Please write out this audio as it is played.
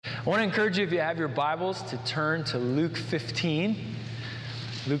I want to encourage you, if you have your Bibles, to turn to Luke 15.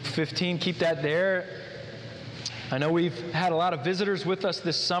 Luke 15, keep that there. I know we've had a lot of visitors with us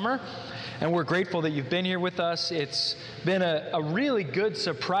this summer, and we're grateful that you've been here with us. It's been a really good,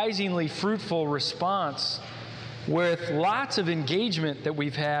 surprisingly fruitful response with lots of engagement that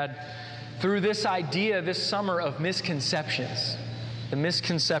we've had through this idea this summer of misconceptions, the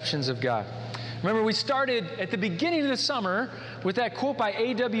misconceptions of God. Remember, we started at the beginning of the summer with that quote by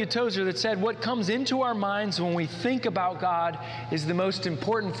A.W. Tozer that said, "What comes into our minds when we think about God is the most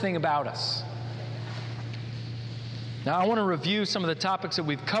important thing about us." Now, I want to review some of the topics that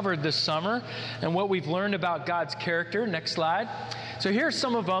we've covered this summer and what we've learned about God's character. Next slide. So here's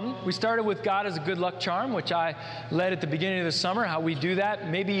some of them. We started with God as a good luck charm, which I led at the beginning of the summer, how we do that,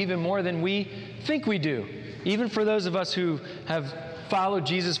 maybe even more than we think we do, even for those of us who have followed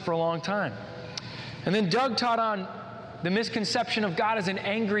Jesus for a long time. And then Doug taught on the misconception of God as an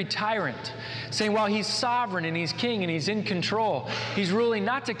angry tyrant, saying while He's sovereign and He's king and He's in control, He's ruling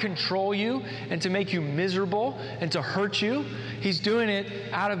not to control you and to make you miserable and to hurt you. He's doing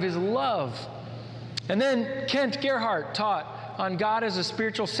it out of His love. And then Kent Gerhardt taught on God as a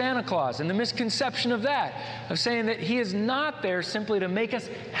spiritual Santa Claus and the misconception of that, of saying that He is not there simply to make us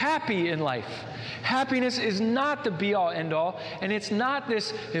happy in life. Happiness is not the be-all, end-all, and it's not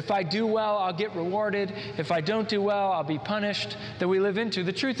this, if I do well, I'll get rewarded, if I don't do well, I'll be punished, that we live into.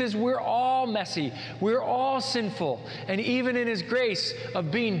 The truth is, we're all messy, we're all sinful, and even in His grace of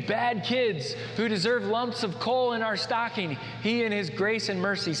being bad kids who deserve lumps of coal in our stocking, He in His grace and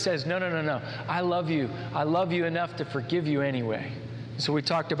mercy says, no, I love you enough to forgive you anyway. So we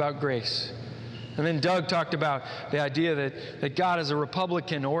talked about grace. And then Doug talked about the idea that God is a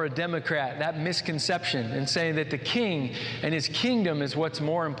Republican or a Democrat, that misconception, and saying that the king and his kingdom is what's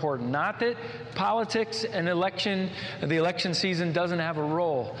more important. Not that politics and the election season doesn't have a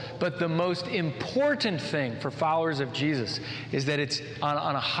role, but the most important thing for followers of Jesus is that it's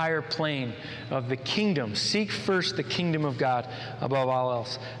on a higher plane of the kingdom. Seek first the kingdom of God above all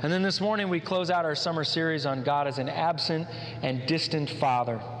else. And then this morning we close out our summer series on God as an absent and distant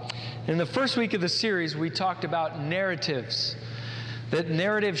Father. In the first week of the series, we talked about narratives, that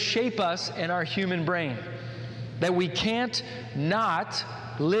narratives shape us in our human brain, that we can't not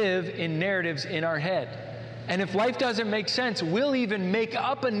live in narratives in our head. And if life doesn't make sense, we'll even make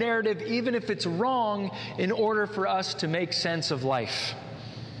up a narrative, even if it's wrong, in order for us to make sense of life.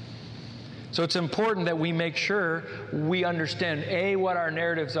 So it's important that we make sure we understand, A, what our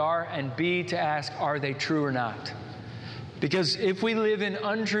narratives are, and B, to ask, are they true or not? Because if we live in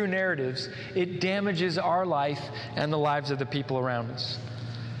untrue narratives, it damages our life and the lives of the people around us.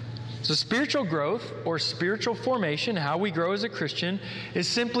 So spiritual growth or spiritual formation, how we grow as a Christian, is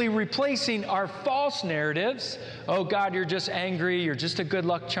simply replacing our false narratives. Oh, God, you're just angry. You're just a good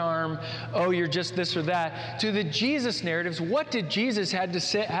luck charm. Oh, you're just this or that. To the Jesus narratives, what did Jesus have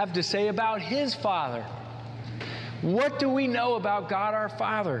to say about His Father? What do we know about God our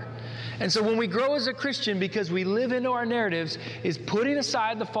Father? And so when we grow as a Christian, because we live into our narratives, is putting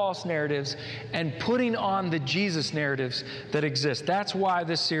aside the false narratives and putting on the Jesus narratives that exist. That's why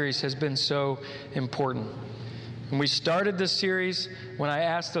this series has been so important. And we started this series when I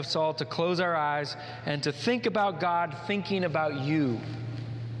asked us all to close our eyes and to think about God thinking about you.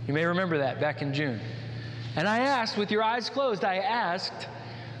 You may remember that back in June. And I asked, with your eyes closed, I asked,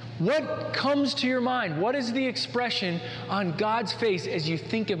 what comes to your mind? What is the expression on God's face as you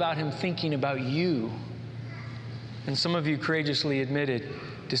think about Him thinking about you? And some of you courageously admitted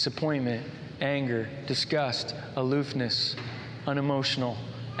disappointment, anger, disgust, aloofness, unemotional,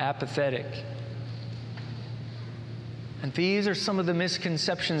 apathetic. And these are some of the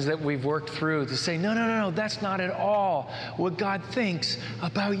misconceptions that we've worked through to say, no, that's not at all what God thinks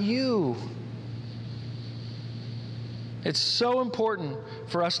about you. It's so important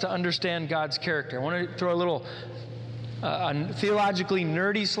for us to understand God's character. I want to throw a little theologically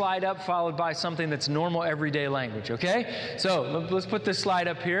nerdy slide up, followed by something that's normal everyday language, okay? So let's put this slide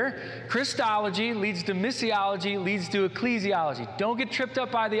up here. Christology leads to missiology, leads to ecclesiology. Don't get tripped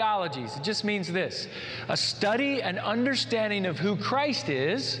up by the ologies. It just means this. A study and understanding of who Christ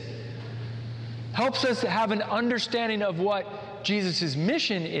is helps us to have an understanding of what Jesus'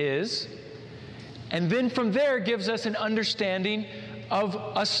 mission is, and then from there gives us an understanding of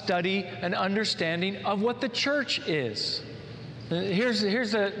a study, an understanding of what the church is. Here's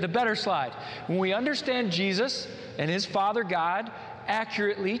the better slide. When we understand Jesus and His Father God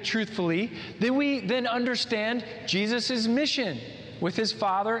accurately, truthfully, then we understand Jesus' mission with His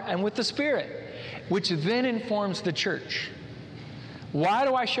Father and with the Spirit, which then informs the church. Why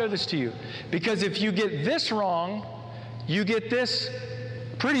do I show this to you? Because if you get this wrong, you get this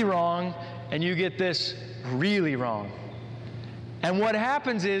pretty wrong, and you get this really wrong. And what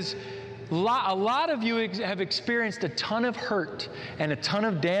happens is a lot of you have experienced a ton of hurt and a ton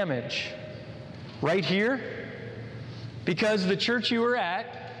of damage right here because the church you were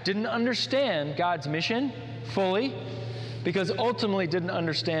at didn't understand God's mission fully, because ultimately didn't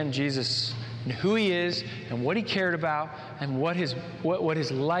understand Jesus and who He is and what He cared about and what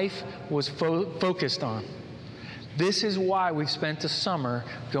His life was focused on. This is why we've spent a summer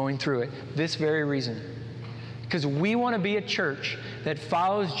going through it. This very reason. Because we want to be a church that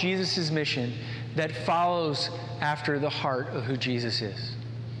follows Jesus' mission, that follows after the heart of who Jesus is.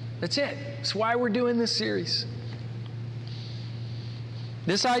 That's it. That's why we're doing this series.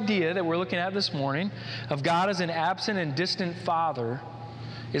 This idea that we're looking at this morning of God as an absent and distant Father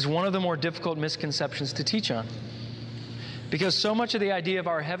is one of the more difficult misconceptions to teach on. Because so much of the idea of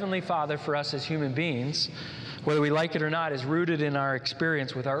our Heavenly Father for us as human beings, whether we like it or not, is rooted in our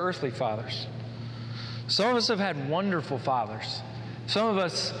experience with our earthly fathers. Some of us have had wonderful fathers. Some of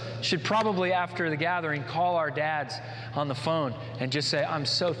us should probably, after the gathering, call our dads on the phone and just say, I'm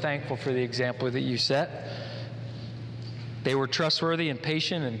so thankful for the example that you set. They were trustworthy and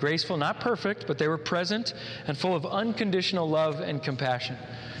patient and graceful, not perfect, but they were present and full of unconditional love and compassion.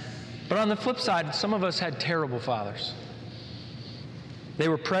 But on the flip side, some of us had terrible fathers. They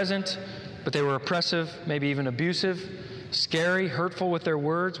were present, but they were oppressive, maybe even abusive, scary, hurtful with their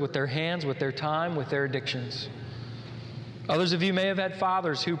words, with their hands, with their time, with their addictions. Others of you may have had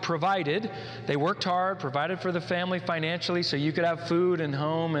fathers who provided. They worked hard, provided for the family financially so you could have food and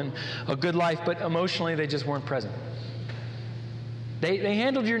home and a good life, but emotionally they just weren't present. They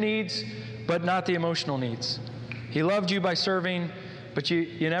handled your needs, but not the emotional needs. He loved you by serving, but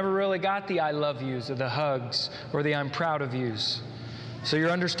you never really got the I love yous or the hugs or the I'm proud of yous. So your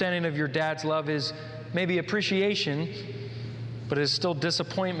understanding of your dad's love is maybe appreciation, but it's still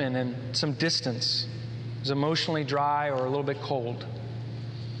disappointment and some distance. It's emotionally dry or a little bit cold.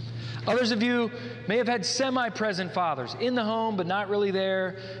 Others of you may have had semi-present fathers in the home, but not really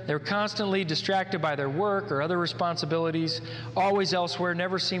there. They're constantly distracted by their work or other responsibilities, always elsewhere,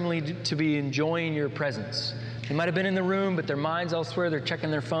 never seemingly to be enjoying your presence. They might have been in the room, but their mind's elsewhere. They're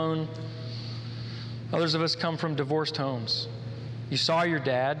checking their phone. Others of us come from divorced homes. You saw your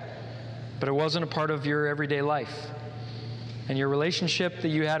dad, but it wasn't a part of your everyday life. And your relationship that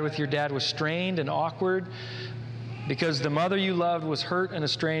you had with your dad was strained and awkward because the mother you loved was hurt and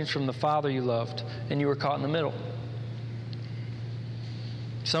estranged from the father you loved, and you were caught in the middle.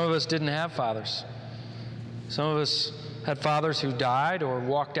 Some of us didn't have fathers. Some of us had fathers who died or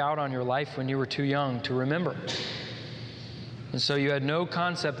walked out on your life when you were too young to remember. And so you had no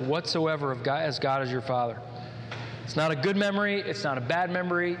concept whatsoever of God as your father. It's not a good memory. It's not a bad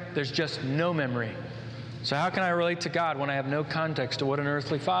memory. There's just no memory. So how can I relate to God when I have no context to what an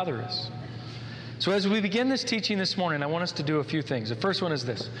earthly father is? So as we begin this teaching this morning, I want us to do a few things. The first one is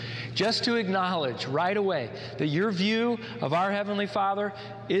this. Just to acknowledge right away that your view of our Heavenly Father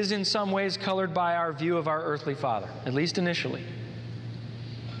is in some ways colored by our view of our earthly father, at least initially.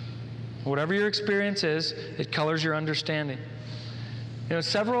 Whatever your experience is, it colors your understanding. You know,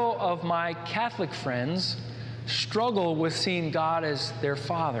 several of my Catholic friends struggle with seeing God as their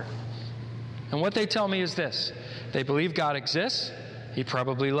father. And what they tell me is this. They believe God exists. He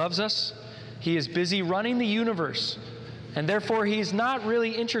probably loves us. He is busy running the universe. And therefore, He's not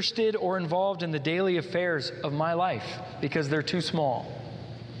really interested or involved in the daily affairs of my life because they're too small.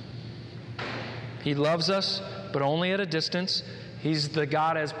 He loves us, but only at a distance. He's the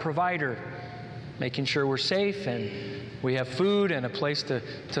God as provider, making sure we're safe and we have food and a place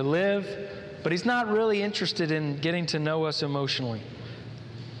to live. But He's not really interested in getting to know us emotionally.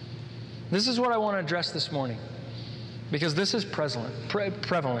 This is what I want to address this morning, because this is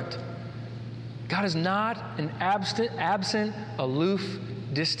prevalent. God is not an absent, aloof,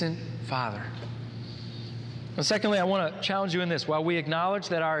 distant Father. And secondly, I want to challenge you in this. While we acknowledge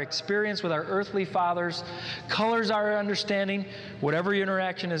that our experience with our earthly fathers colors our understanding, whatever your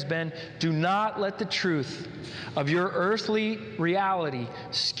interaction has been, do not let the truth of your earthly reality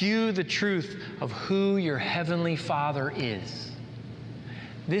skew the truth of who your Heavenly Father is.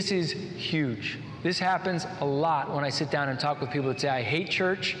 This is huge. This happens a lot when I sit down and talk with people that say, I hate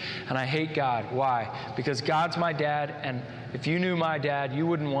church and I hate God. Why? Because God's my dad, and if you knew my dad, you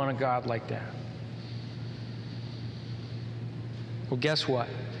wouldn't want a God like that. Well, guess what?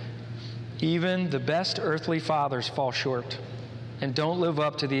 Even the best earthly fathers fall short and don't live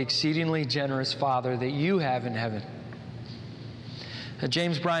up to the exceedingly generous Father that you have in heaven.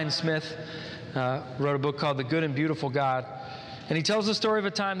 James Bryan Smith wrote a book called The Good and Beautiful God. And he tells the story of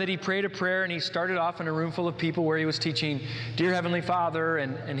a time that he prayed a prayer, and he started off in a room full of people where he was teaching, "Dear Heavenly Father,"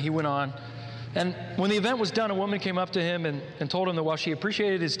 and he went on. And when the event was done, a woman came up to him and told him that while she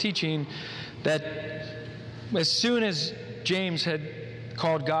appreciated his teaching, that as soon as James had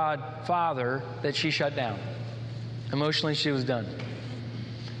called God Father, that she shut down. Emotionally, she was done.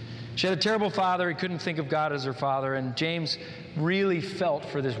 She had a terrible father. He couldn't think of God as her father, and James really felt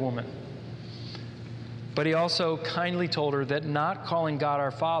for this woman. But he also kindly told her that not calling God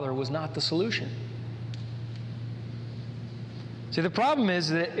our Father was not the solution. See, the problem is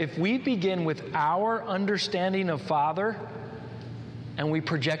that if we begin with our understanding of Father and we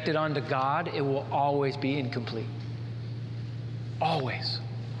project it onto God, it will always be incomplete. Always.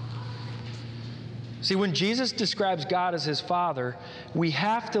 See, when Jesus describes God as his Father, we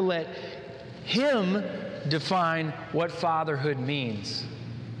have to let him define what fatherhood means,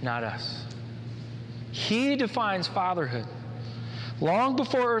 not us. He defines fatherhood. Long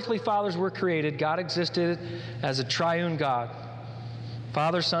before earthly fathers were created, God existed as a triune God,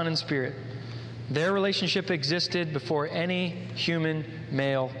 Father, Son, and Spirit. Their relationship existed before any human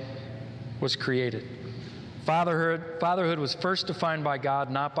male was created. Fatherhood was first defined by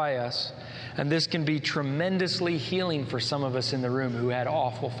God, not by us. And this can be tremendously healing for some of us in the room who had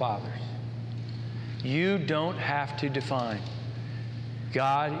awful fathers. You don't have to define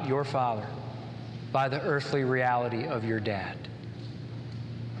God, your Father, by the earthly reality of your dad.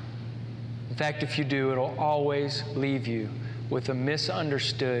 In fact, if you do, it'll always leave you with a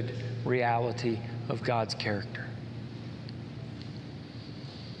misunderstood reality of God's character.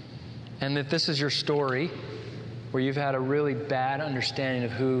 And that this is your story where you've had a really bad understanding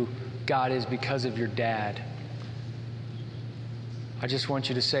of who God is because of your dad. I just want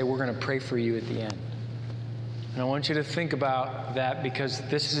you to say, we're going to pray for you at the end. And I want you to think about that because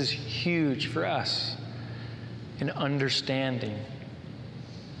this is huge for us in understanding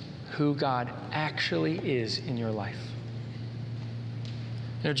who God actually is in your life.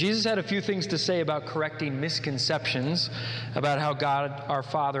 You know, Jesus had a few things to say about correcting misconceptions about how God, our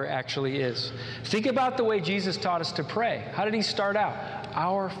Father, actually is. Think about the way Jesus taught us to pray. How did he start out?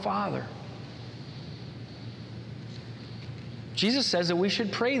 Our Father. Jesus says that we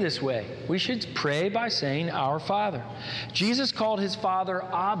should pray this way. We should pray by saying, Our Father. Jesus called his Father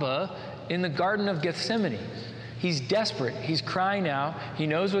Abba in the Garden of Gethsemane. He's desperate. He's crying out. He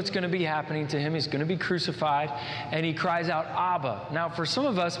knows what's going to be happening to him. He's going to be crucified. And he cries out, Abba. Now, for some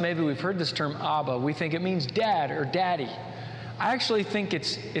of us, maybe we've heard this term Abba. We think it means dad or daddy. I actually think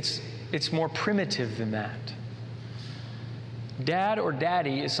it's more primitive than that. Dad or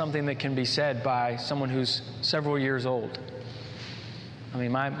daddy is something that can be said by someone who's several years old. I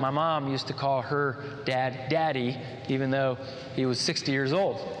mean, my mom used to call her dad daddy, even though he was 60 years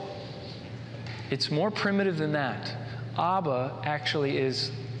old. It's more primitive than that. Abba actually is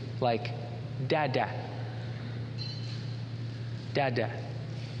like dad. Dad.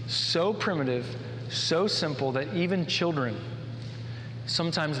 So primitive, so simple that even children,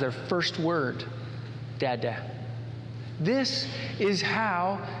 sometimes their first word, dad. This is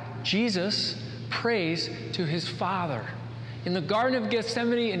how Jesus prays to his Father. In the Garden of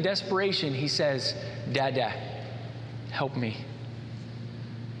Gethsemane, in desperation, he says, Dad, help me.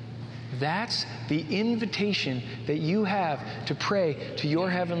 That's the invitation that you have to pray to your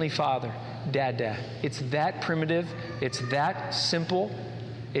Heavenly Father, Dad. It's that primitive, it's that simple,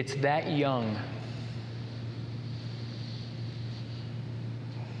 it's that young.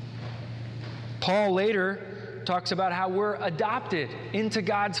 Paul later talks about how we're adopted into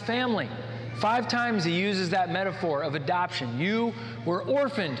God's family. 5 times he uses that metaphor of adoption. You were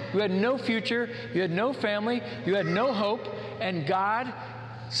orphaned. You had no future. You had no family. You had no hope. And God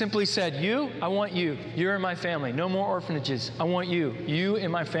simply said, I want you. You're in my family. No more orphanages. I want you. You in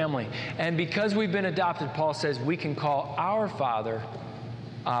my family. And because we've been adopted, Paul says we can call our Father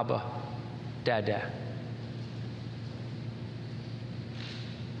Abba, Dad.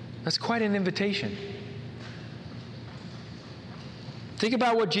 That's quite an invitation. Think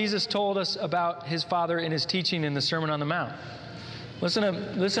about what Jesus told us about his Father in his teaching in the Sermon on the Mount. Listen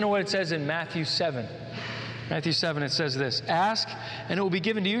to what it says in Matthew 7. Matthew 7, it says this, Ask, and it will be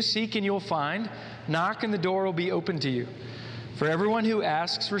given to you. Seek, and you'll find. Knock, and the door will be opened to you. For everyone who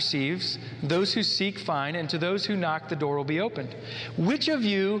asks receives. Those who seek find. And to those who knock, the door will be opened. Which of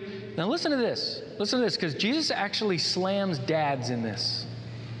you... Now listen to this. Listen to this, because Jesus actually slams dads in this.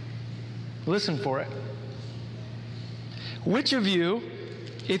 Listen for it. Which of you,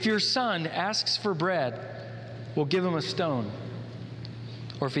 if your son asks for bread, will give him a stone?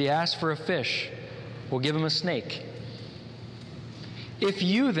 Or if he asks for a fish, will give him a snake? If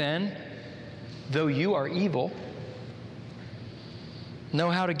you then, though you are evil, know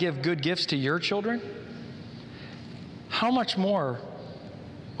how to give good gifts to your children, how much more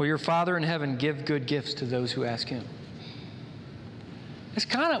will your Father in heaven give good gifts to those who ask him? It's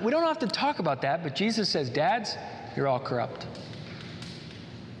we don't have to talk about that, but Jesus says, dads, you're all corrupt.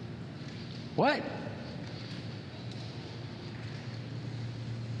 What?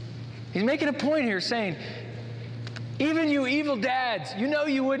 He's making a point here saying, even you evil dads, you know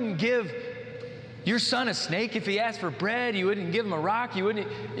you wouldn't give your son a snake if he asked for bread. You wouldn't give him a rock. You'd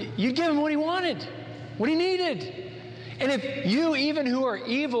give him what he wanted, what he needed. And if you, even who are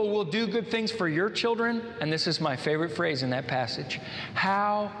evil, will do good things for your children, and this is my favorite phrase in that passage,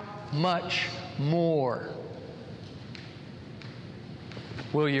 how much more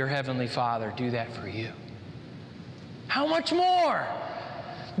will your heavenly Father do that for you? How much more?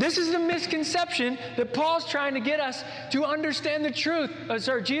 This is the misconception that Paul's trying to get us to understand the truth.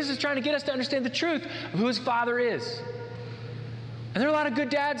 Jesus is trying to get us to understand the truth of who his Father is. And there are a lot of good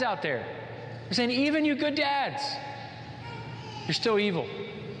dads out there. They're saying, even you good dads, you're still evil.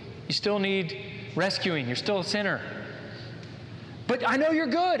 You still need rescuing. You're still a sinner. But I know you're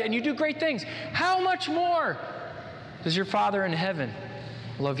good and you do great things. How much more does your Father in heaven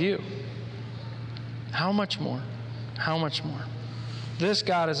love you? How much more? How much more? This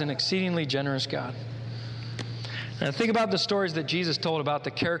God is an exceedingly generous God. And think about the stories that Jesus told about the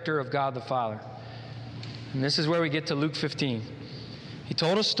character of God the Father. And this is where we get to Luke 15. He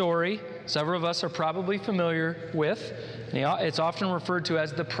told a story several of us are probably familiar with. And it's often referred to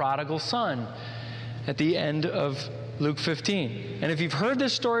as the prodigal son at the end of Luke 15. And if you've heard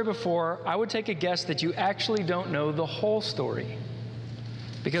this story before, I would take a guess that you actually don't know the whole story,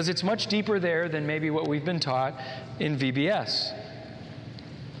 because it's much deeper there than maybe what we've been taught in VBS.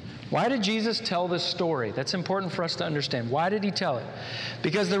 Why did Jesus tell this story? That's important for us to understand. Why did he tell it?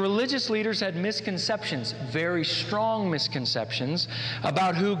 Because the religious leaders had misconceptions, very strong misconceptions,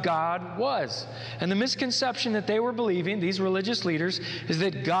 about who God was. And the misconception that they were believing, these religious leaders, is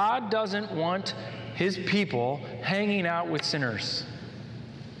that God doesn't want his people hanging out with sinners.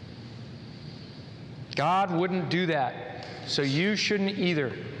 God wouldn't do that, so you shouldn't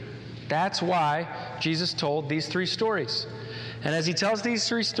either. That's why Jesus told these three stories. And as he tells these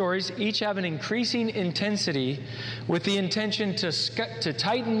three stories, each have an increasing intensity with the intention to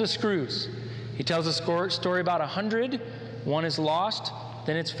tighten the screws. He tells a story about 100. One is lost,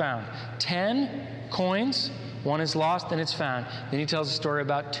 then it's found. 10 coins, one is lost, then it's found. Then he tells a story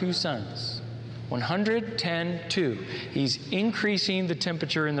about 2 sons. 100, 10, 2. He's increasing the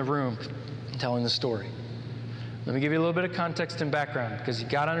temperature in the room and telling the story. Let me give you a little bit of context and background, because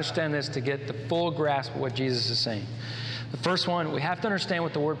you've got to understand this to get the full grasp of what Jesus is saying. The first one, we have to understand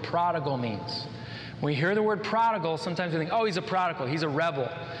what the word prodigal means. When we hear the word prodigal, sometimes we think, oh, he's a prodigal, he's a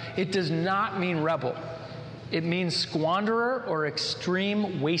rebel. It does not mean rebel. It means squanderer or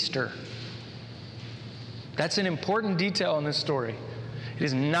extreme waster. That's an important detail in this story. It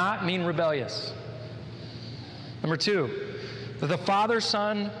does not mean rebellious. Number 2, the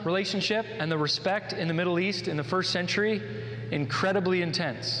father-son relationship and the respect in the Middle East in the first century, incredibly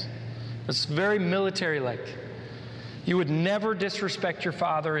intense. It's very military-like. You would never disrespect your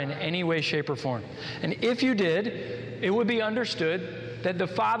father in any way, shape, or form. And if you did, it would be understood that the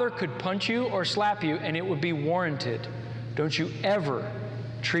father could punch you or slap you, and it would be warranted. Don't you ever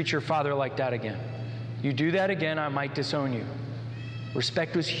treat your father like that again. You do that again, I might disown you.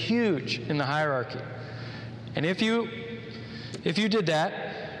 Respect was huge in the hierarchy. And if you did that,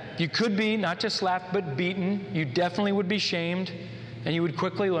 you could be not just slapped, but beaten. You definitely would be shamed, and you would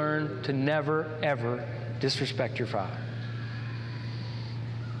quickly learn to never, ever disrespect your father.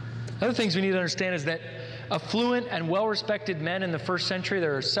 Other things we need to understand is that affluent and well-respected men in the first century,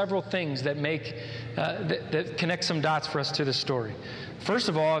 there are several things that that connect some dots for us to this story. First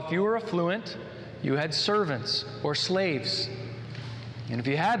of all, if you were affluent, you had servants or slaves. And if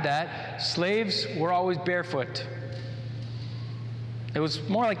you had that, slaves were always barefoot. It was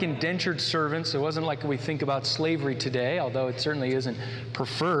more like indentured servants. It wasn't like we think about slavery today, although it certainly isn't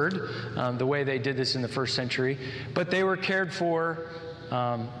preferred the way they did this in the first century. But they were cared for.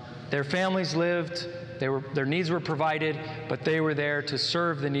 Their families lived. Their needs were provided, but they were there to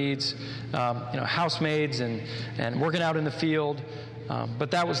serve the needs. Housemaids and working out in the field.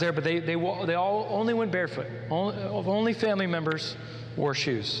 But that was there. But they all only went barefoot. Only family members wore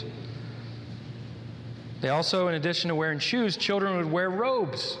shoes. They also, in addition to wearing shoes, children would wear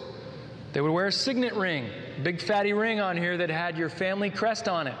robes. They would wear a signet ring, big fatty ring on here that had your family crest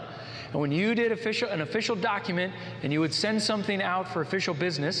on it. And when you did an official document and you would send something out for official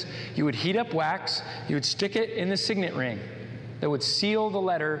business, you would heat up wax, you would stick it in the signet ring. that would seal the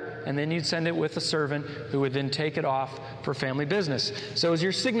letter, and then you'd send it with a servant who would then take it off for family business. So it was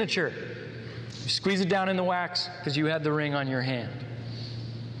your signature. You squeeze it down in the wax because you had the ring on your hand.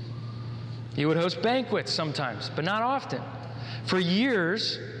 You would host banquets sometimes, but not often. For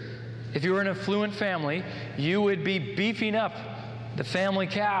years, if you were an affluent family, you would be beefing up the family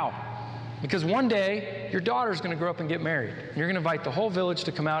cow. Because one day, your daughter's going to grow up and get married. And you're going to invite the whole village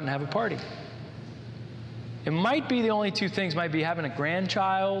to come out and have a party. It might be the only two things might be having a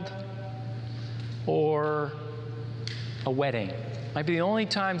grandchild or a wedding. Might be the only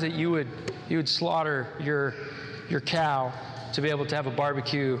times that you would slaughter your cow to be able to have a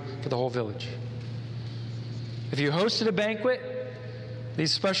barbecue for the whole village. If you hosted a banquet,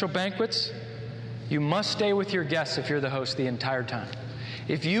 these special banquets, you must stay with your guests if you're the host the entire time.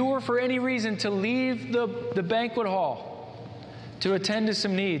 If you were for any reason to leave the banquet hall to attend to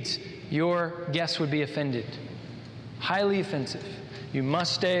some needs, your guests would be offended. Highly offensive. You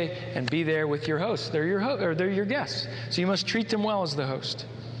must stay and be there with your hosts. They're your guests. So you must treat them well as the host.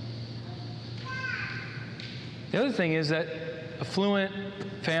 The other thing is that affluent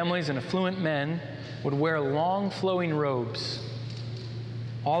families and affluent men would wear long flowing robes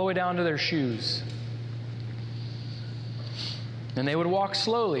all the way down to their shoes. And they would walk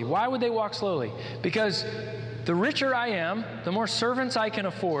slowly. Why would they walk slowly? Because the richer I am, the more servants I can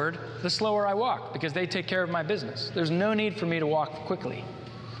afford, the slower I walk, because they take care of my business. There's no need for me to walk quickly.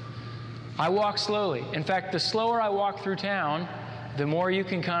 I walk slowly. In fact, the slower I walk through town, the more you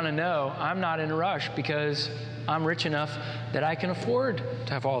can kind of know I'm not in a rush because I'm rich enough that I can afford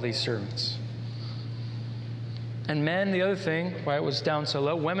to have all these servants. And men, the other thing, why it was down so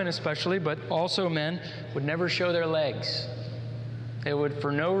low, women especially, but also men, would never show their legs. They would,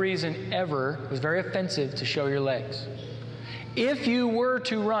 for no reason ever, it was very offensive to show your legs. If you were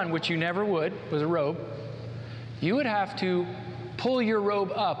to run, which you never would, with a robe, you would have to pull your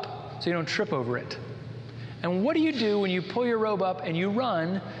robe up so you don't trip over it. And what do you do when you pull your robe up and you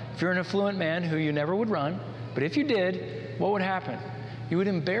run, if you're an affluent man who you never would run, but if you did, what would happen? You would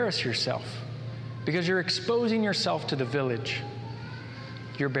embarrass yourself because you're exposing yourself to the village,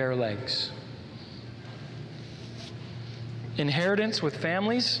 your bare legs. Inheritance with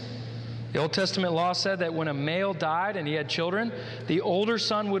families. The Old Testament law said that when a male died and he had children, the older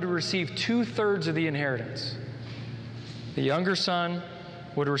son would receive 2/3 of the inheritance. The younger son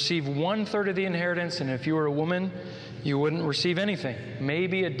would receive 1/3 of the inheritance, and if you were a woman, you wouldn't receive anything.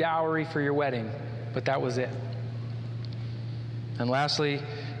 Maybe a dowry for your wedding, but that was it. And lastly,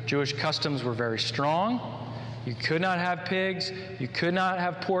 Jewish customs were very strong. You could not have pigs. You could not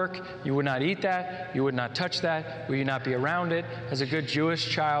have pork. You would not eat that. You would not touch that. Would you not be around it? As a good Jewish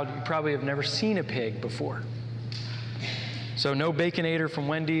child, you probably have never seen a pig before. So no Baconator from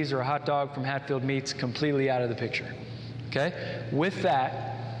Wendy's or a hot dog from Hatfield Meats, completely out of the picture. Okay? With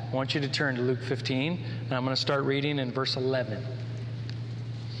that, I want you to turn to Luke 15, and I'm going to start reading in verse 11.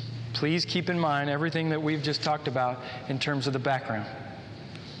 Please keep in mind everything that we've just talked about in terms of the background.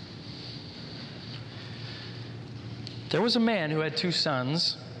 There was a man who had 2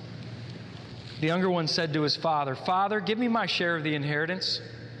 sons. The younger one said to his father, "Father, give me my share of the inheritance."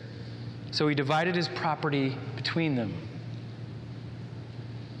 So he divided his property between them.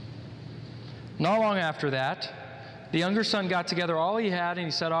 Not long after that, the younger son got together all he had and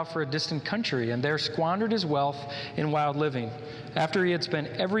he set off for a distant country and there squandered his wealth in wild living. After he had spent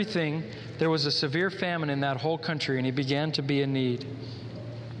everything, there was a severe famine in that whole country and he began to be in need.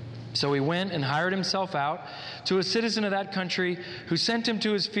 So he went and hired himself out to a citizen of that country who sent him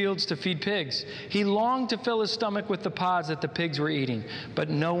to his fields to feed pigs. He longed to fill his stomach with the pods that the pigs were eating, but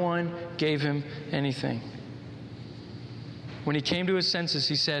no one gave him anything. When he came to his senses,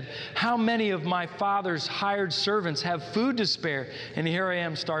 he said, "How many of my father's hired servants have food to spare, and here I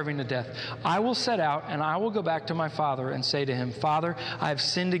am starving to death? I will set out, and I will go back to my father and say to him, 'Father, I have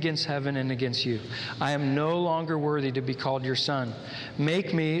sinned against heaven and against you. I am no longer worthy to be called your son.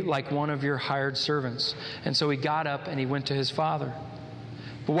 Make me like one of your hired servants.' And so he got up and he went to his father.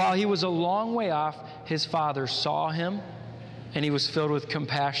 But while he was a long way off, his father saw him, and he was filled with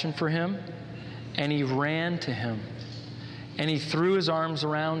compassion for him, and he ran to him. And he threw his arms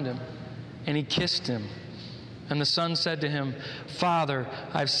around him, and he kissed him. And the son said to him, 'Father,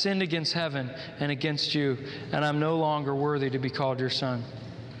 I've sinned against heaven and against you, and I'm no longer worthy to be called your son.'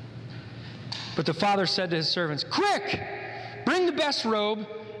 But the father said to his servants, 'Quick! Bring the best robe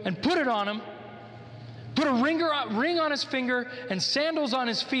and put it on him. Put a ring on his finger and sandals on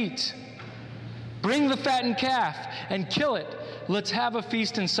his feet. Bring the fattened calf and kill it. Let's have a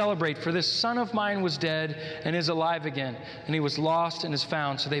feast and celebrate, for this son of mine was dead and is alive again, and he was lost and is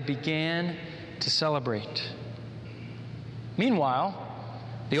found.' So they began to celebrate." Meanwhile,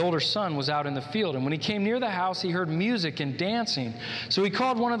 the older son was out in the field, and when he came near the house, he heard music and dancing. So he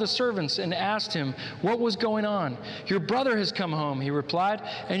called one of the servants and asked him what was going on. "Your brother has come home," he replied,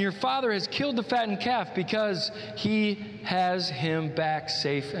 "and your father has killed the fattened calf because he has him back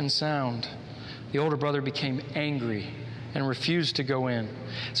safe and sound." The older brother became angry and refused to go in.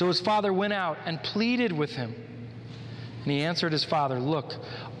 So his father went out and pleaded with him. And he answered his father, "Look,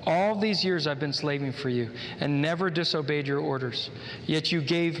 all these years I've been slaving for you and never disobeyed your orders. Yet you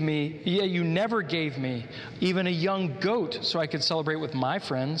never gave me even a young goat so I could celebrate with my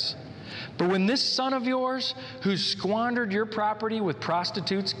friends. But when this son of yours, who squandered your property with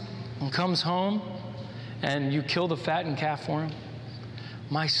prostitutes, comes home and you kill the fattened calf for him?"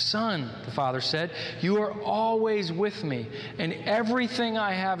 "My son," the father said, "you are always with me, and everything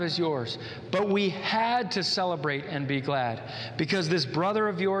I have is yours. But we had to celebrate and be glad, because this brother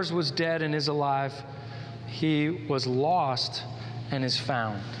of yours was dead and is alive. He was lost and is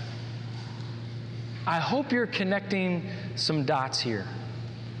found." I hope you're connecting some dots here.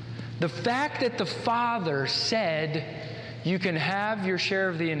 The fact that the father said, "You can have your share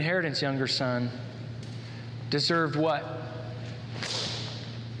of the inheritance, younger son," deserved what?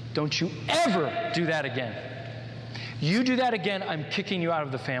 "Don't you ever do that again. You do that again, I'm kicking you out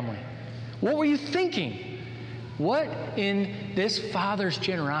of the family." What were you thinking? What in this father's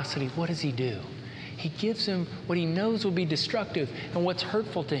generosity, what does he do? He gives him what he knows will be destructive and what's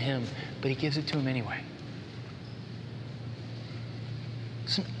hurtful to him, but he gives it to him anyway.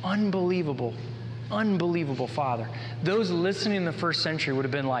 It's an unbelievable, unbelievable father. Those listening in the first century would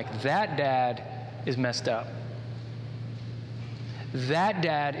have been like, "That dad is messed up. That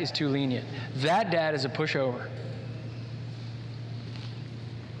dad is too lenient. That dad is a pushover."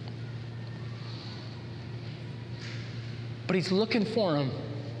 But he's looking for him.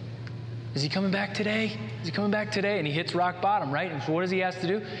 Is he coming back today? Is he coming back today? And he hits rock bottom, right? And so what does he have to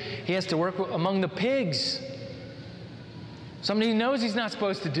do? He has to work among the pigs. Something he knows he's not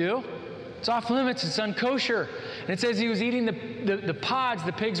supposed to do. It's off limits. It's unkosher. And it says he was eating the pods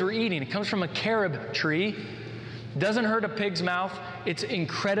the pigs were eating. It comes from a carob tree. Doesn't hurt a pig's mouth. It's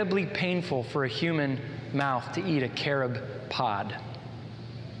incredibly painful for a human mouth to eat a carob pod.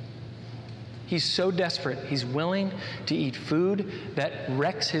 He's so desperate, he's willing to eat food that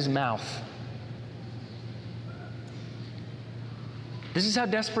wrecks his mouth. This is how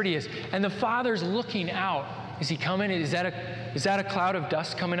desperate he is. And the father's looking out. Is he coming? Is that a cloud of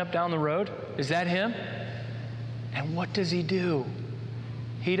dust coming up down the road? Is that him? And what does he do?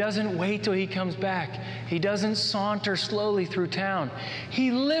 He doesn't wait till he comes back. He doesn't saunter slowly through town. He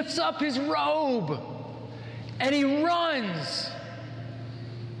lifts up his robe and he runs.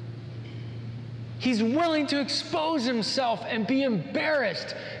 He's willing to expose himself and be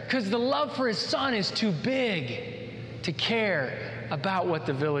embarrassed because the love for his son is too big to care about what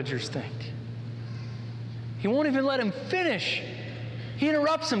the villagers think. He won't even let him finish. He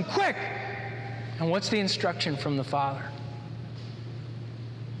interrupts him, "Quick!" And what's the instruction from the father?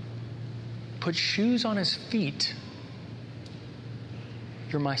 Put shoes on his feet.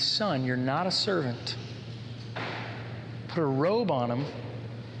 You're my son. You're not a servant. Put a robe on him.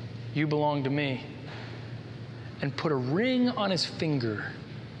 You belong to me. And put a ring on his finger.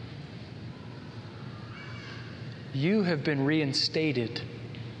 You have been reinstated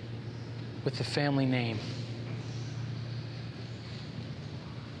with the family name.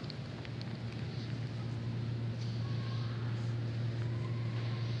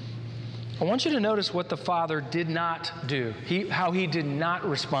 I want you to notice what the father did not do, how he did not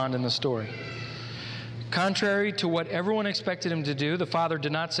respond in the story. Contrary to what everyone expected him to do, the father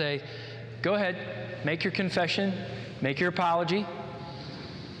did not say, "Go ahead, make your confession, make your apology.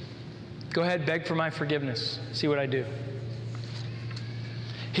 Go ahead, beg for my forgiveness. See what I do."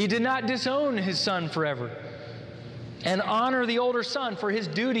 He did not disown his son forever and honor the older son for his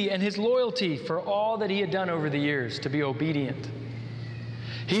duty and his loyalty for all that he had done over the years to be obedient.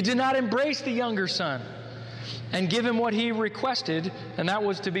 He did not embrace the younger son and give him what he requested, and that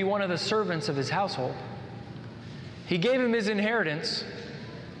was to be one of the servants of his household. He gave him his inheritance,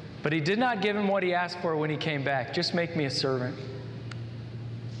 but he did not give him what he asked for when he came back. "Just make me a servant."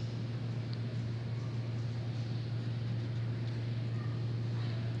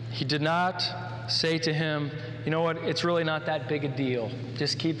 He did not say to him, "You know what, it's really not that big a deal.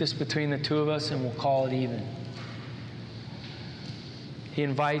 Just keep this between the two of us and we'll call it even." He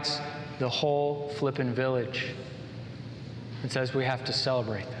invites the whole flippin' village and says, "We have to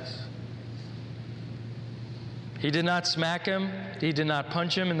celebrate this." He did not smack him. He did not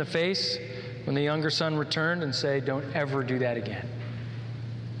punch him in the face when the younger son returned and say, "Don't ever do that again.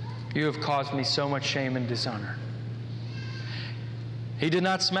 You have caused me so much shame and dishonor." He did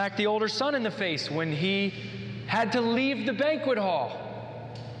not smack the older son in the face when he had to leave the banquet hall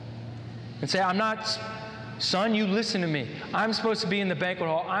and say, son, you listen to me. I'm supposed to be in the banquet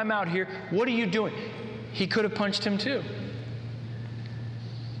hall. I'm out here. What are you doing? He could have punched him too.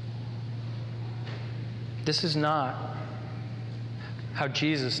 This is not how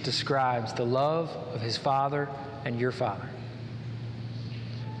Jesus describes the love of his Father and your Father.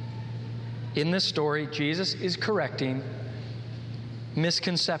 In this story, Jesus is correcting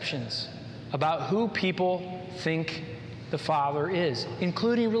misconceptions about who people think the Father is,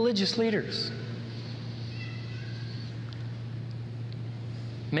 including religious leaders.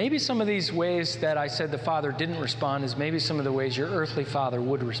 Maybe some of these ways that I said the Father didn't respond is maybe some of the ways your earthly father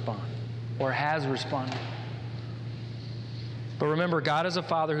would respond or has responded. But remember, God is a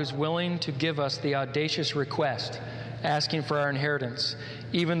Father who's willing to give us the audacious request, asking for our inheritance,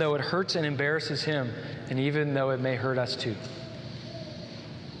 even though it hurts and embarrasses him, and even though it may hurt us too.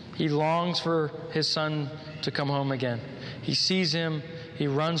 He longs for his son to come home again. He sees him, he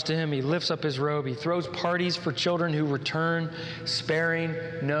runs to him, he lifts up his robe, he throws parties for children who return, sparing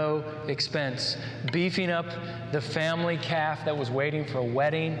no expense, beefing up the family calf that was waiting for a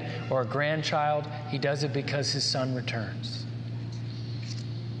wedding or a grandchild. He does it because his son returns.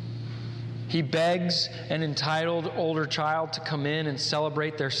 He begs an entitled older child to come in and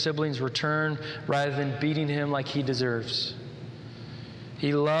celebrate their sibling's return rather than beating him like he deserves.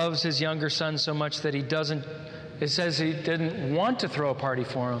 He loves his younger son so much that it says he didn't want to throw a party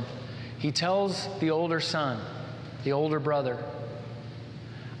for him. He tells the older son, the older brother,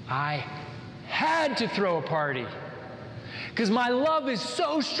 I had to throw a party because my love is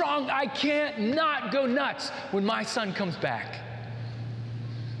so strong I can't not go nuts when my son comes back.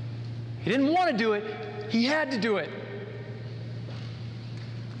 He didn't want to do it. He had to do it.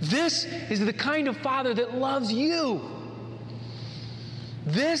 This is the kind of Father that loves you.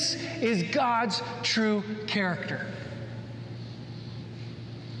 This is God's true character.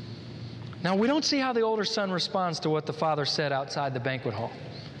 Now, we don't see how the older son responds to what the father said outside the banquet hall.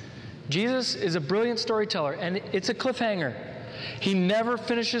 Jesus is a brilliant storyteller, and it's a cliffhanger. He never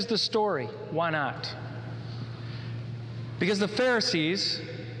finishes the story. Why not? Because the Pharisees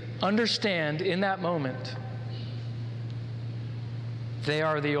understand in that moment they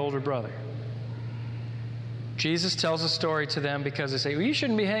are the older brother. Jesus tells a story to them because they say, well, you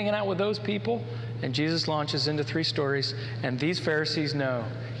shouldn't be hanging out with those people. And Jesus launches into 3 stories, and these Pharisees know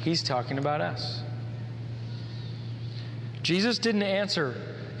he's talking about us. Jesus didn't answer.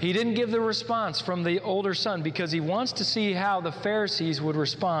 He didn't give the response from the older son because he wants to see how the Pharisees would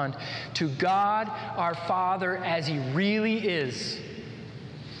respond to God, our Father, as he really is.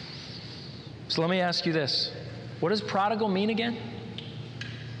 So let me ask you this. What does prodigal mean again?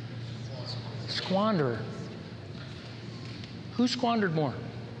 Squanderer. Who squandered more?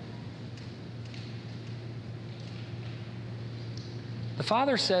 The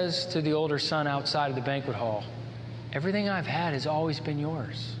father says to the older son outside of the banquet hall, everything I've had has always been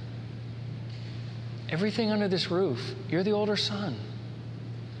yours. Everything under this roof, you're the older son.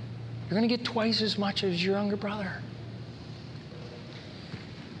 You're going to get twice as much as your younger brother.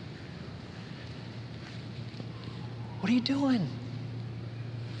 What are you doing?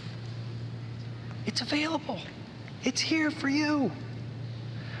 It's available. It's here for you.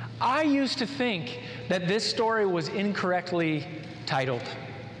 I used to think that this story was incorrectly titled.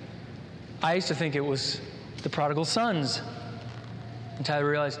 I used to think it was the prodigal sons. Until I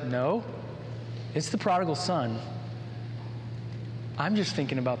realized, no, it's the prodigal son. I'm just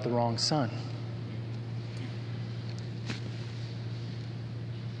thinking about the wrong son.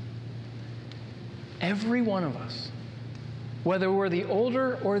 Every one of us, whether we're the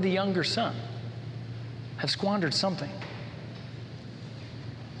older or the younger son, have squandered something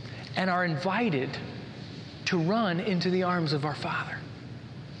and are invited to run into the arms of our Father.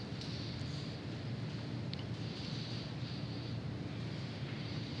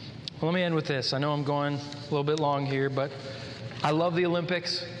 Well, let me end with this. I know I'm going a little bit long here, but I love the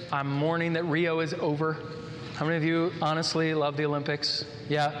Olympics. I'm mourning that Rio is over. How many of you honestly love the Olympics?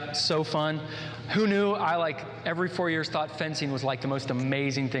 Yeah, it's so fun. Who knew? I every 4 years thought fencing was the most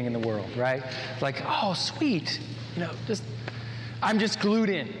amazing thing in the world, right? Oh, sweet. I'm just glued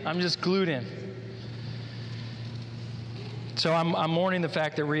in. So I'm mourning the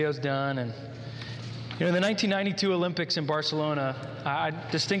fact that Rio's done. And the 1992 Olympics in Barcelona, I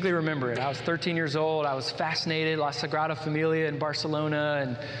distinctly remember it. I was 13 years old. I was fascinated. La Sagrada Familia in Barcelona,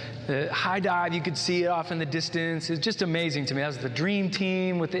 and the high dive, you could see it off in the distance. It's just amazing to me. That was the dream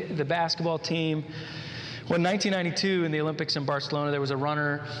team with the basketball team. Well, in 1992 in the Olympics in Barcelona, there was a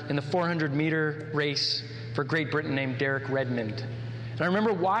runner in the 400-meter race for Great Britain named Derek Redmond. And I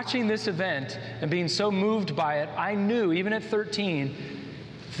remember watching this event and being so moved by it, I knew, even at 13,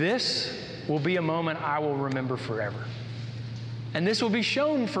 this will be a moment I will remember forever. And this will be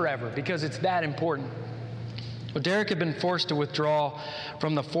shown forever because it's that important. Well, Derek had been forced to withdraw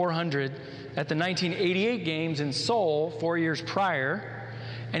from the 400 at the 1988 Games in Seoul 4 years prior,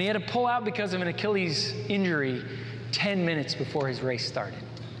 and he had to pull out because of an Achilles injury 10 minutes before his race started.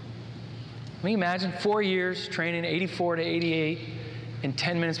 Can you imagine 4 years training 84 to 88, and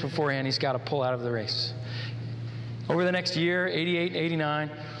 10 minutes beforehand he's got to pull out of the race. Over the next year, 88 and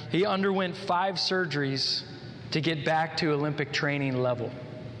 89, he underwent 5 surgeries to get back to Olympic training level.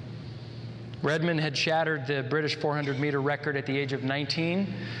 Redmond had shattered the British 400-meter record at the age of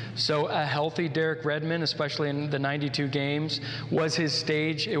 19, so a healthy Derek Redmond, especially in the 92 Games, was his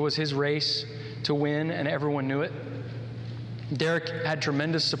stage. It was his race to win, and everyone knew it. Derek had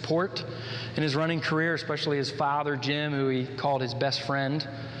tremendous support in his running career, especially his father, Jim, who he called his best friend.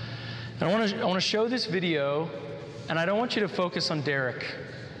 And I want to show this video, and I don't want you to focus on Derek.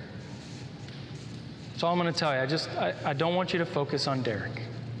 That's all I'm going to tell you. I don't want you to focus on Derek.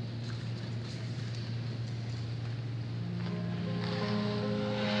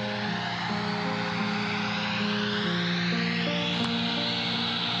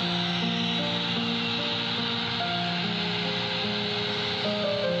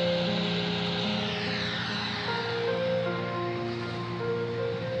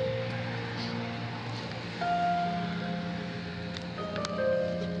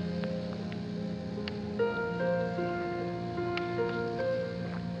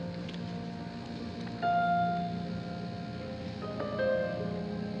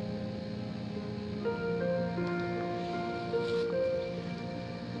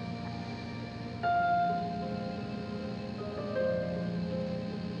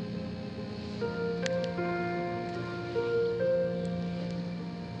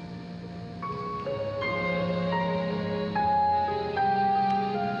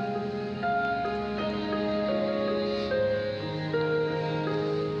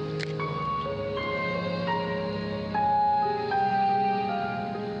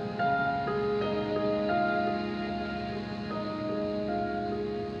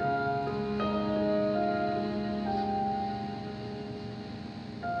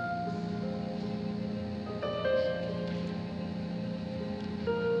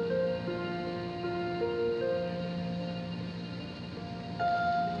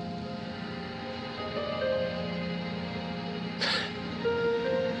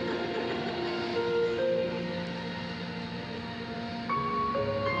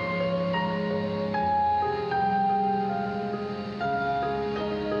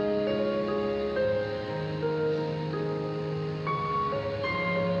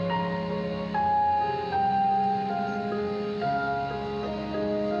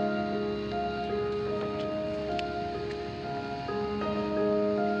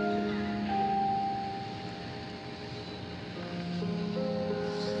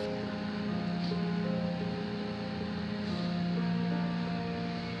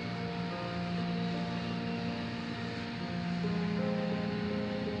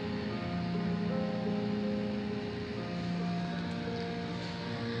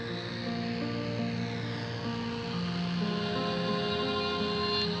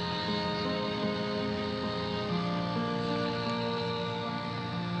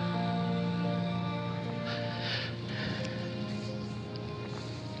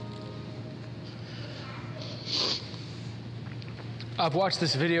 I've watched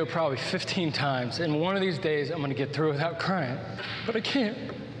this video probably 15 times, and one of these days I'm going to get through without crying, but I can't.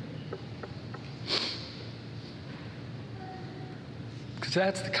 Because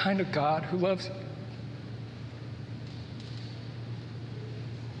that's the kind of God who loves you.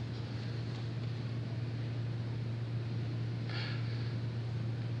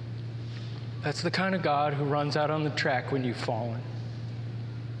 That's the kind of God who runs out on the track when you've fallen.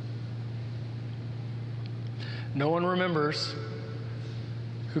 No one remembers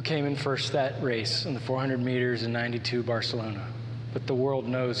who came in first that race in the 400 meters in 92 Barcelona, but the world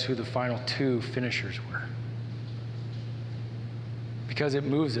knows who the final 2 finishers were. Because it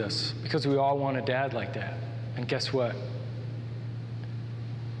moves us, because we all want a dad like that. And guess what?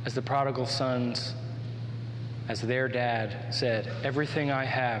 As the prodigal sons, as their dad said, everything I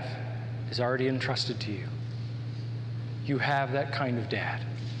have is already entrusted to you. You have that kind of dad.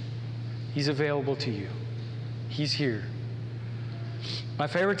 He's available to you. He's here. My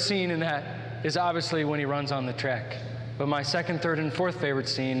favorite scene in that is obviously when he runs on the track. But my second, third, and fourth favorite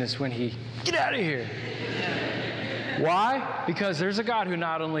scene is when he, get out of here. Why? Because there's a God who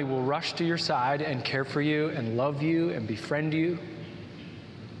not only will rush to your side and care for you and love you and befriend you,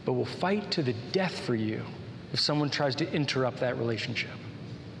 but will fight to the death for you if someone tries to interrupt that relationship.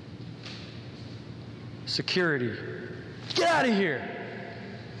 Security. Get out of here.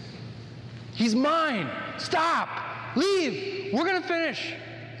 He's mine. Stop. Leave. We're going to finish.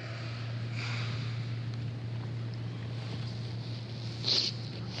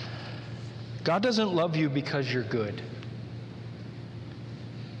 God doesn't love you because you're good.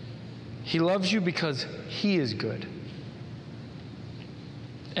 He loves you because He is good.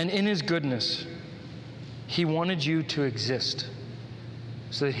 And in His goodness, He wanted you to exist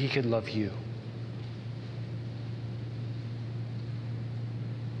so that He could love you.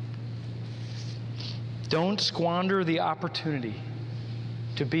 Don't squander the opportunity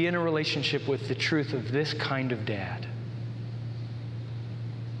to be in a relationship with the truth of this kind of dad.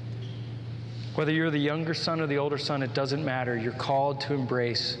 Whether you're the younger son or the older son, it doesn't matter. You're called to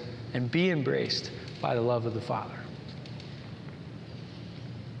embrace and be embraced by the love of the Father.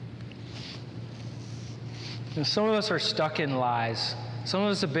 And some of us are stuck in lies. Some of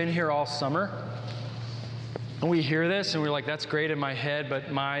us have been here all summer. And we hear this and we're like, that's great in my head, but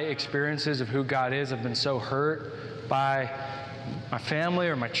my experiences of who God is have been so hurt by my family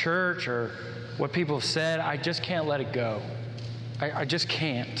or my church or what people have said. I just can't let it go. I just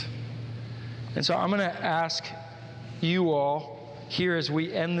can't. And so I'm going to ask you all here as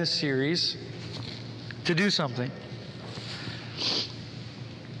we end this series to do something.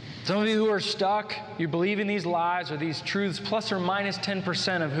 Some of you who are stuck, you believe in these lies or these truths plus or minus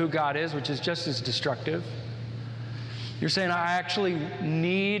 10% of who God is, which is just as destructive. You're saying,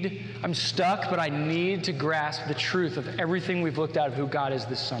 I'm stuck, but I need to grasp the truth of everything we've looked at of who God is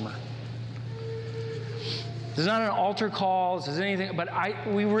this summer. This is not an altar call, this is anything, but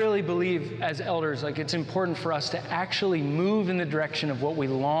we really believe as elders, like it's important for us to actually move in the direction of what we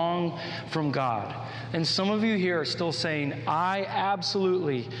long from God. And some of you here are still saying, I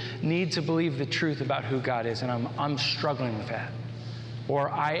absolutely need to believe the truth about who God is, and I'm struggling with that. Or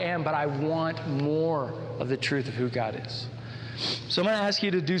I am, but I want more of the truth of who God is. So I'm going to ask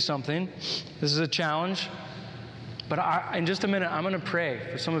you to do something. This is a challenge. But in just a minute, I'm going to pray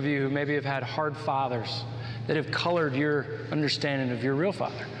for some of you who maybe have had hard fathers that have colored your understanding of your real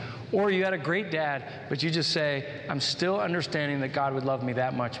father. Or you had a great dad, but you just say, I'm still understanding that God would love me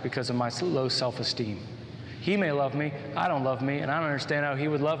that much because of my low self-esteem. He may love me, I don't love me, and I don't understand how He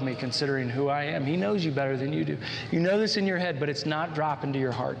would love me considering who I am. He knows you better than you do. You know this in your head, but it's not dropping to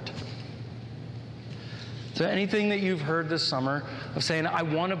your heart. So anything that you've heard this summer of saying, I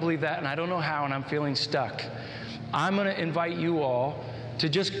want to believe that, and I don't know how, and I'm feeling stuck, I'm going to invite you all to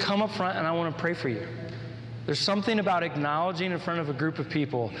just come up front, and I want to pray for you. There's something about acknowledging in front of a group of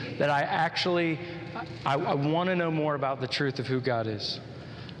people that I want to know more about the truth of who God is.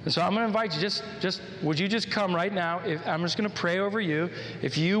 And so I'm going to invite you, would you just come right now? I'm just going to pray over you.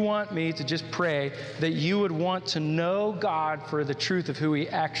 If you want me to just pray that you would want to know God for the truth of who He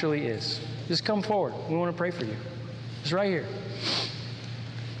actually is, just come forward. We want to pray for you. It's right here.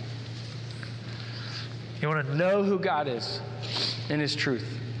 You want to know who God is and His truth.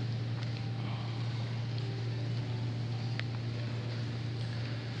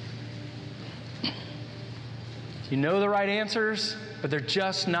 You know the right answers, but they're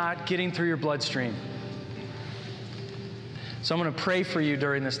just not getting through your bloodstream. So I'm going to pray for you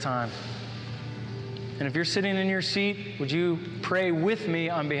during this time. And if you're sitting in your seat, would you pray with me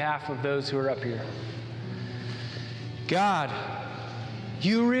on behalf of those who are up here? God,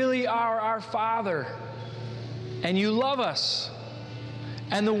 You really are our Father, and You love us.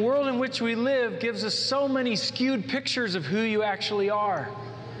 And the world in which we live gives us so many skewed pictures of who You actually are.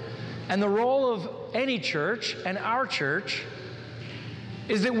 And the role of any church, and our church,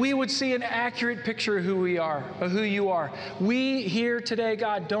 is that we would see an accurate picture of who we are, of who You are. We here today,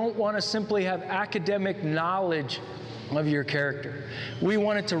 God, don't want to simply have academic knowledge of Your character. We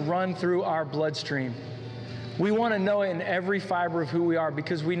want it to run through our bloodstream. We want to know it in every fiber of who we are,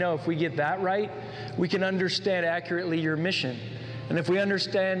 because we know if we get that right, we can understand accurately Your mission. And if we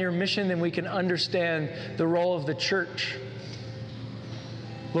understand Your mission, then we can understand the role of the church.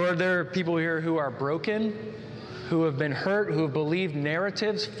 Lord, there are people here who are broken, who have been hurt, who have believed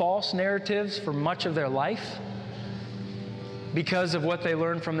narratives, false narratives for much of their life because of what they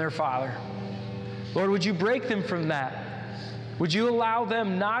learned from their father. Lord, would You break them from that? Would You allow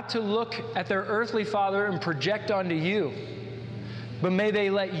them not to look at their earthly father and project onto You, but may they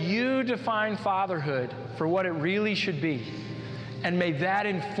let You define fatherhood for what it really should be, and may that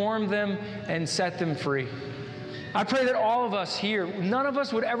inform them and set them free. I pray that all of us here, none of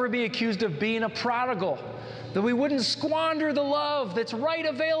us would ever be accused of being a prodigal, that we wouldn't squander the love that's right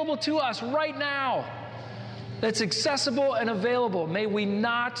available to us right now. that's accessible and available. May we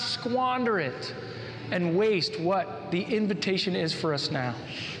not squander it and waste what the invitation is for us now.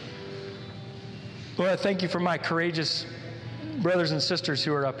 Lord, I thank you for my courageous brothers and sisters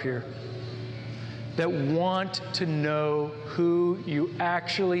who are up here that want to know who you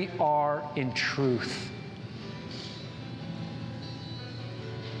actually are in truth.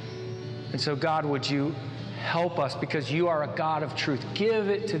 And so, God, would you help us, because you are a God of truth. Give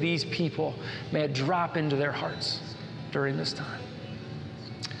it to these people. May it drop into their hearts during this time.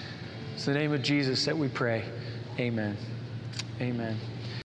 It's in the name of Jesus that we pray. Amen. Amen.